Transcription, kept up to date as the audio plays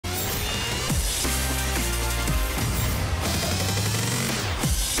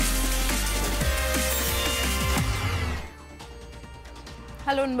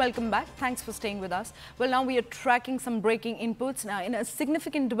Hello and welcome back. Thanks for staying with us. Well, now we are tracking some breaking inputs. Now, in a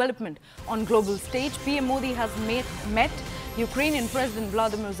significant development on global stage, PM Modi has met Ukrainian President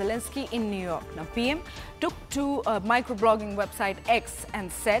Vladimir Zelensky in New York. Now, PM took to a microblogging website X and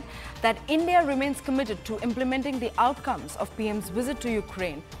said that India remains committed to implementing the outcomes of PM's visit to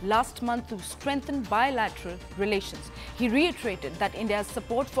Ukraine last month to strengthen bilateral relations. He reiterated that India's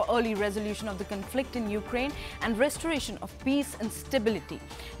support for early resolution of the conflict in Ukraine and restoration of peace and stability.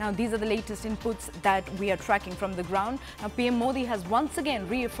 Now, these are the latest inputs that we are tracking from the ground. Now, PM Modi has once again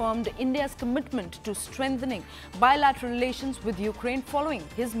reaffirmed India's commitment to strengthening bilateral relations with Ukraine following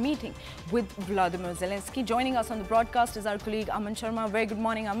his meeting with Vladimir Zelensky. Joining us on the broadcast is our colleague Aman Sharma. Very good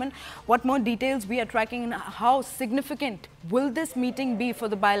morning, Aman. What more details we are tracking and how significant will this meeting be for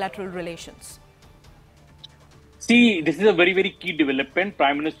the bilateral relations? See, this is a very key development.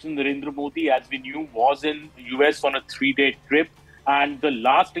 Prime Minister Narendra Modi, as we knew, was in US on a 3-day trip. And the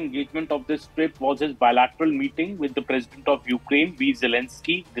last engagement of this trip was his bilateral meeting with the President of Ukraine,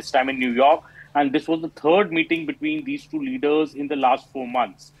 Zelensky, this time in New York. And this was the third meeting between these two leaders in the last 4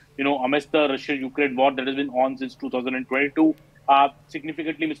 months. You know, amidst the Russia-Ukraine war that has been on since 2022.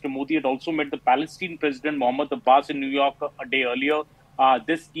 Significantly, Mr. Modi had also met the Palestinian President Mohammed Abbas in New York a day earlier.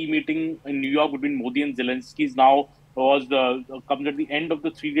 This key meeting in New York between Modi and Zelensky comes at the end of the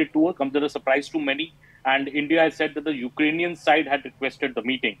 3-day tour, comes as a surprise to many. And India has said that the Ukrainian side had requested the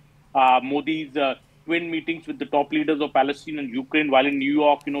meeting. Modi's twin meetings with the top leaders of Palestine and Ukraine while in New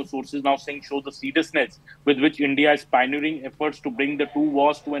York, sources now saying show the seriousness with which India is pioneering efforts to bring the two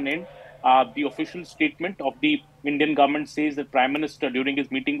wars to an end. The official statement of the Indian government says that Prime Minister, during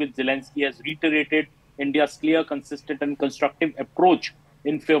his meeting with Zelensky, has reiterated India's clear, consistent and constructive approach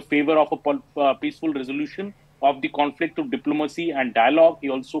in favor of a peaceful resolution of the conflict through diplomacy and dialogue. He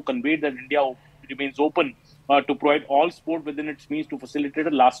also conveyed that India remains open to provide all support within its means to facilitate a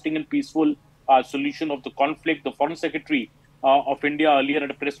lasting and peaceful solution of the conflict. The Foreign Secretary of India earlier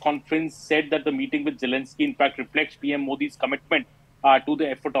at a press conference said that the meeting with Zelensky in fact reflects PM Modi's commitment to the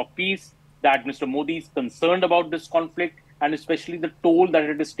effort of peace, that Mr. Modi is concerned about this conflict and especially the toll that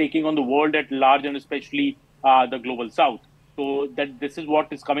it is taking on the world at large and especially the global south. So that this is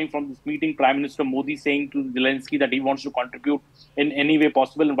what is coming from this meeting. Prime Minister Modi saying to Zelensky that he wants to contribute in any way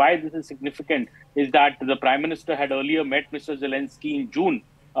possible. And why this is significant is that the Prime Minister had earlier met Mr. Zelensky in June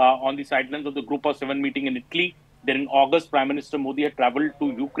on the sidelines of the Group of 7 meeting in Italy. Then in August, Prime Minister Modi had traveled to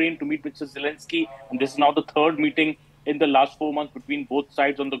Ukraine to meet Mr. Zelensky. And this is now the third meeting in the last 4 months between both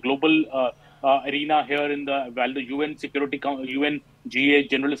sides on the global arena here while the UNGA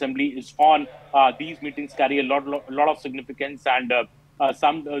General Assembly is on. These meetings carry a lot of significance, and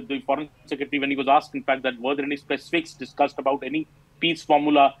the Foreign Secretary, when he was asked, in fact, that were there any specifics discussed about any peace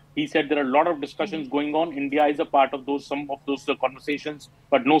formula, he said there are a lot of discussions going on. India is a part of some of those conversations,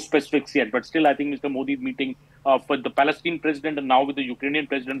 but no specifics yet. But still, I think Mr. Modi's meeting for the Palestinian president and now with the Ukrainian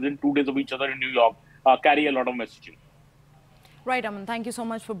president within 2 days of each other in New York carry a lot of messaging. Right, Aman. Thank you so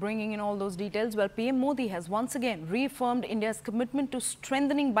much for bringing in all those details. Well, PM Modi has once again reaffirmed India's commitment to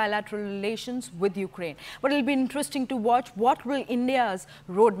strengthening bilateral relations with Ukraine. But it'll be interesting to watch what will India's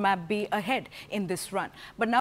roadmap be ahead in this run. But now